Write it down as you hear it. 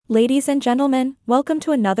Ladies and gentlemen, welcome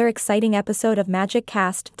to another exciting episode of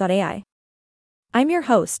MagicCast.ai. I'm your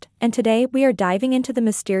host, and today we are diving into the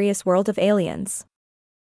mysterious world of aliens.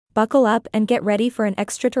 Buckle up and get ready for an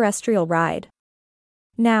extraterrestrial ride.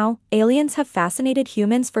 Now, aliens have fascinated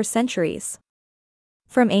humans for centuries.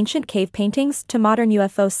 From ancient cave paintings to modern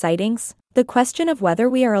UFO sightings, the question of whether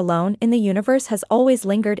we are alone in the universe has always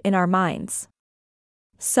lingered in our minds.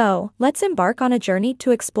 So, let's embark on a journey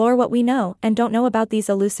to explore what we know and don't know about these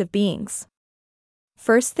elusive beings.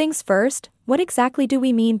 First things first, what exactly do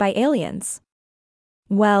we mean by aliens?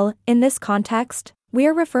 Well, in this context, we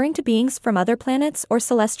are referring to beings from other planets or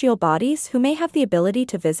celestial bodies who may have the ability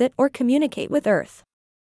to visit or communicate with Earth.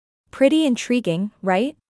 Pretty intriguing,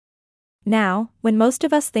 right? Now, when most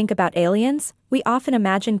of us think about aliens, we often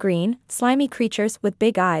imagine green, slimy creatures with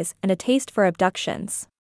big eyes and a taste for abductions.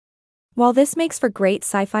 While this makes for great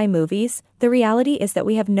sci-fi movies, the reality is that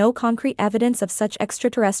we have no concrete evidence of such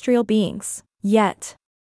extraterrestrial beings, yet.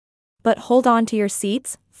 But hold on to your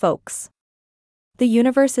seats, folks. The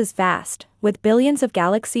universe is vast, with billions of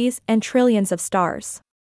galaxies and trillions of stars.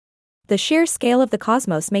 The sheer scale of the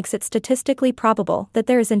cosmos makes it statistically probable that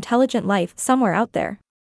there is intelligent life somewhere out there.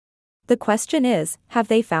 The question is, have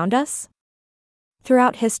they found us?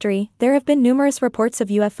 Throughout history, there have been numerous reports of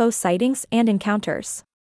UFO sightings and encounters.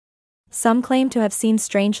 Some claim to have seen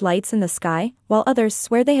strange lights in the sky, while others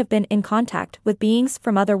swear they have been in contact with beings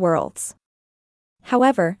from other worlds.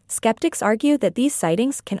 However, skeptics argue that these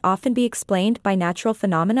sightings can often be explained by natural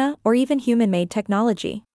phenomena or even human-made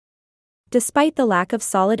technology. Despite the lack of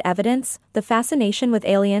solid evidence, the fascination with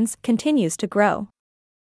aliens continues to grow.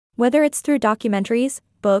 Whether it's through documentaries,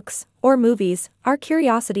 books, or movies, our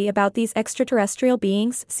curiosity about these extraterrestrial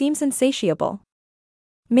beings seems insatiable.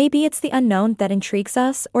 Maybe it's the unknown that intrigues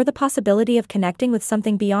us or the possibility of connecting with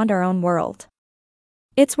something beyond our own world.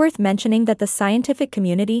 It's worth mentioning that the scientific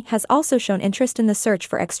community has also shown interest in the search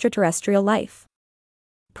for extraterrestrial life.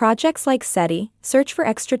 Projects like SETI, Search for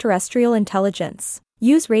Extraterrestrial Intelligence,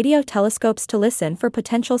 use radio telescopes to listen for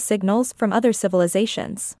potential signals from other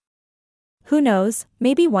civilizations. Who knows,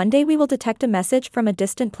 maybe one day we will detect a message from a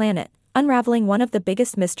distant planet, unraveling one of the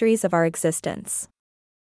biggest mysteries of our existence.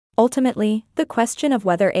 Ultimately, the question of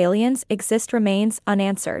whether aliens exist remains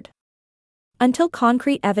unanswered. Until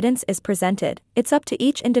concrete evidence is presented, it's up to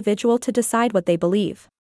each individual to decide what they believe.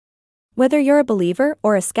 Whether you're a believer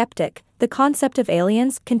or a skeptic, the concept of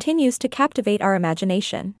aliens continues to captivate our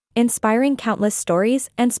imagination, inspiring countless stories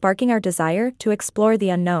and sparking our desire to explore the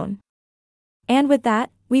unknown. And with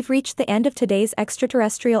that, we've reached the end of today's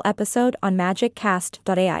extraterrestrial episode on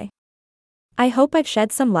MagicCast.ai. I hope I've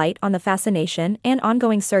shed some light on the fascination and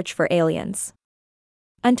ongoing search for aliens.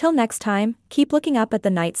 Until next time, keep looking up at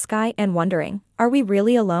the night sky and wondering, are we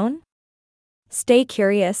really alone? Stay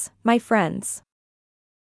curious, my friends.